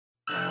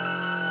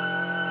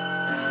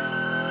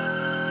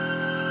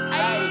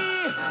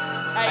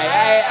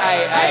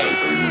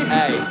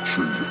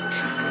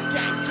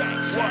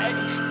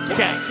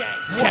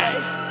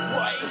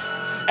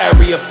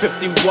Area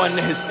 51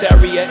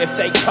 hysteria. If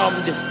they come,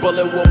 this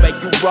bullet will make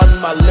you run.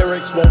 My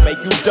lyrics won't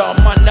make you dumb.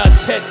 My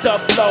nuts hit the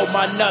flow,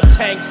 my nuts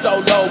hang so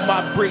low.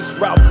 My briefs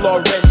Ralph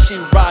Lauren, she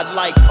ride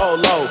like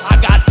polo. I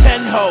got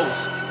 10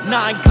 hoes,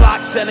 9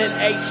 Glocks and an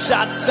 8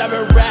 shots,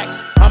 7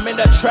 racks. I'm in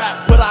the trap,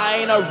 but I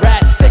ain't a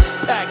rat. 6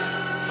 packs,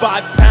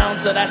 5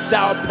 pounds of that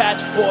Sour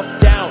Patch, 4th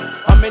down.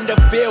 I'm in the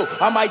field,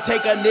 I might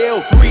take a nail.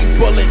 3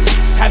 bullets,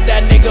 have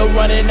that nigga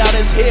running out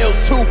his heels.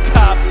 2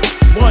 cops,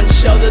 1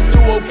 shell to do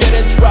or get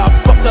in drop.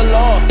 Fuck the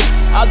law,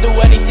 I'll do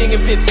anything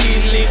if it's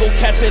illegal.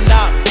 Catch a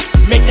knock,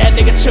 make that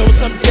nigga chill with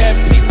some dead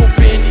people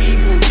being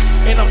evil.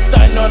 And I'm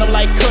stunting on them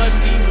like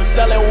couldn't evil.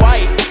 Selling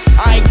white,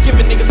 I ain't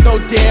giving niggas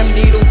no damn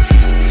needle.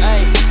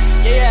 Ay,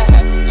 yeah,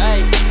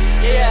 ay,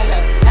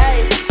 yeah,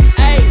 ay,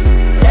 ay,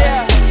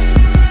 yeah.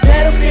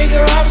 Better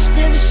figure out,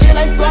 spin the shit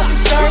like fucking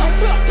sermon.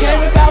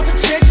 Came about the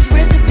trenches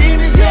with the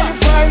demons in the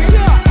furnace.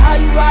 How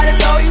you ride it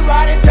low, you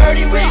ride it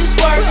dirty when you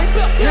swerving.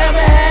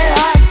 Hammerhead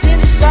hot, send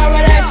a shot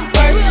right at your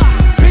verses.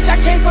 Bitch, I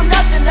came from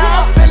nothing,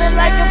 now I'm feeling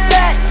like a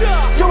fact.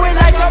 Do it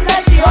like I'm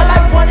Nike, all I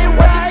wanted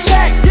was a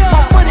check.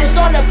 My foot is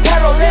on the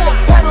pedal and the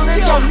pedal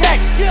is your neck.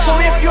 So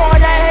if you're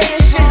on that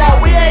hating shit, now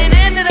we ain't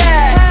into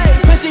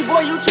that. Pussy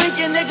boy, you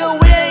tweaking, nigga,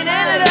 we ain't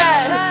into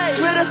that.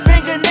 Twitter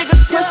finger,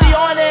 niggas pussy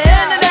on the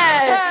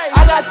internet.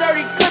 I got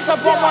 30 clips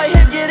up on my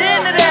hip, get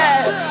into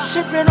that.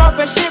 Shipping off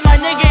that shit, my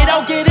nigga,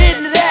 don't get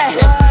into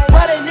that.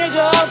 But a nigga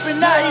up and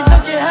now he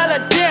looking hella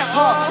damn,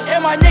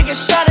 and my nigga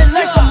shining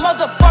like some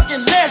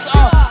motherfucking lamps,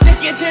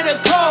 sticking to the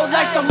code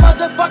like some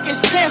motherfucking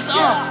stamps,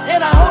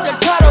 and I hold the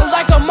title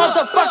like a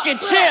motherfucking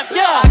champ,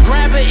 yeah. I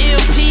grab an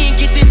MP and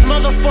get this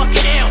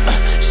motherfucking amp.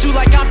 Shoot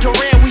like I'm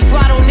Durant, we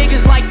slide on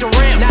niggas like the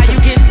ramp. Now you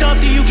get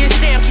stumped or you get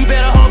stamped, you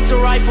better hope the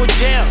rifle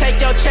jam. Take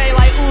your chain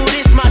like, ooh,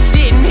 this my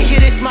shit, nigga,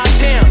 this my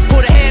jam.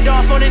 Put a hand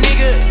off on a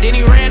nigga, then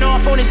he ran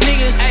off on his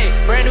niggas. Ayy,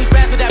 brand new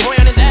spaz with that boy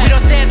on his ass. We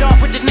don't stand off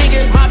with the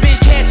nigga. My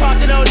bitch can't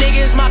talk to no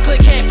niggas, my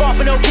clique can't fall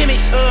for no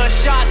gimmicks.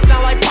 Shots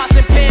sound like pots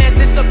and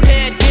pans, it's a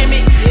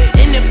pandemic.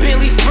 In the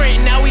Bentley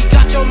sprint, now we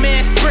got your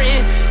man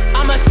sprinting.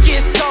 I'm a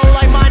schizo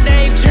like my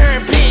name Jaron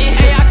Benton.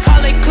 Hey, I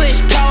call it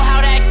Klitschko, how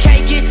that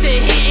K get to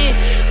hitting.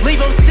 Leave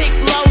him 6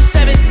 low,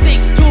 7,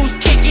 6, 2s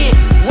kicking.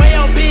 Way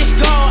on bitch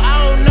go, I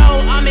don't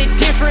know, I'm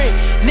indifferent.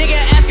 Nigga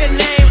ask her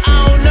name,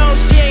 I don't know,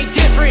 she ain't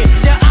different.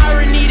 The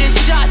irony, the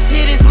shots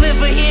hit his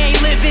liver, he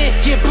ain't living.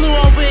 Get blue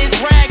over his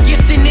rag,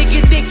 if the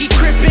nigga think he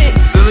crippin'.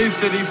 Silly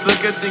city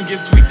slicker, think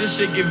it's sweet, this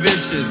shit get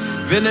vicious.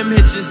 Venom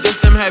hit your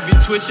system, have you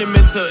twitching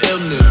mental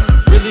illness.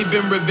 Really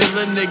been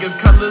revealing niggas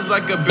colors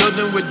like a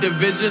building with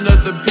division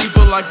of the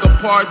people like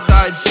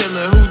apartheid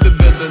chillin'. Who the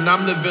villain?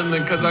 I'm the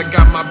villain cause I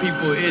got my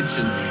people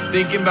itching.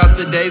 Thinking about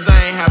the days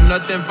I ain't have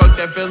nothing, fuck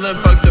that feeling,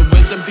 fuck the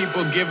wisdom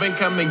people giving.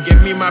 Come and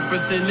give me my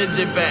percentage.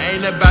 If it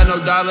ain't about no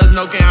dollars,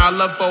 no can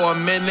holla for a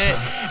minute.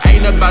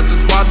 Ain't about to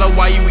swallow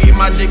why you eat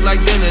my dick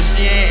like dinner.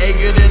 She ain't ate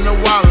good in a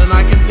while and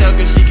I can tell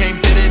cause she can't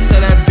fit into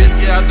that bitch.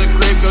 Get out the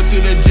crib, go to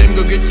the gym,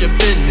 go get your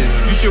fitness.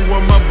 You should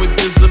warm up with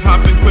this, live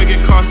hopping quick,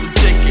 it costs a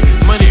ticket.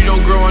 Money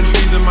don't grow on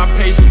trees and my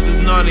patience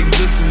is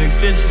non-existent.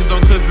 Extensions on